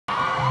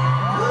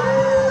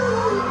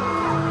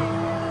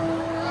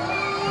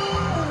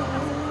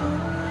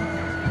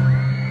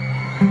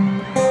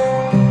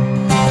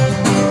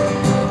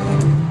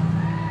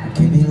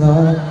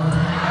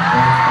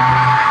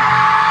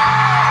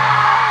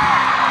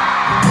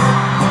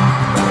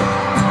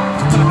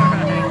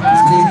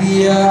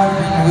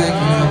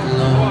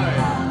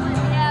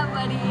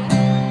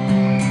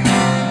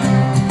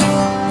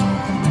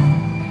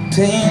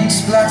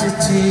splattered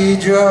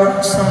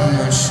teardrops on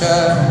my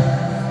shirt.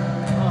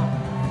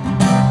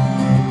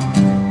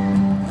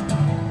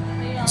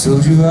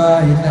 Told you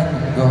I'd let me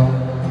go,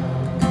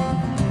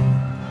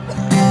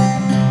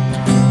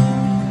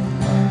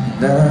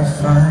 that I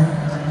find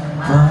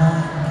my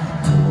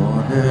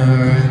corner,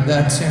 and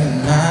that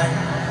tonight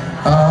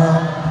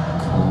I'll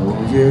call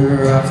you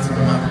after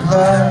my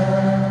blood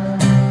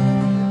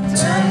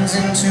turns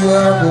into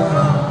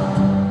alcohol.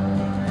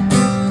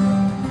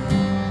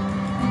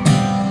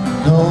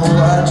 No,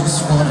 I just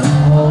wanna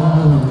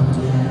hold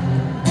you.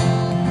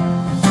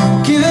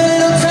 Give a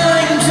little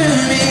time to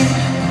me.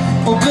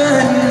 We'll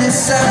burn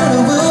this out,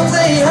 we'll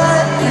play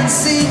hide and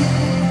seek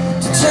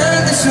to turn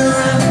this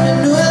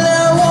around.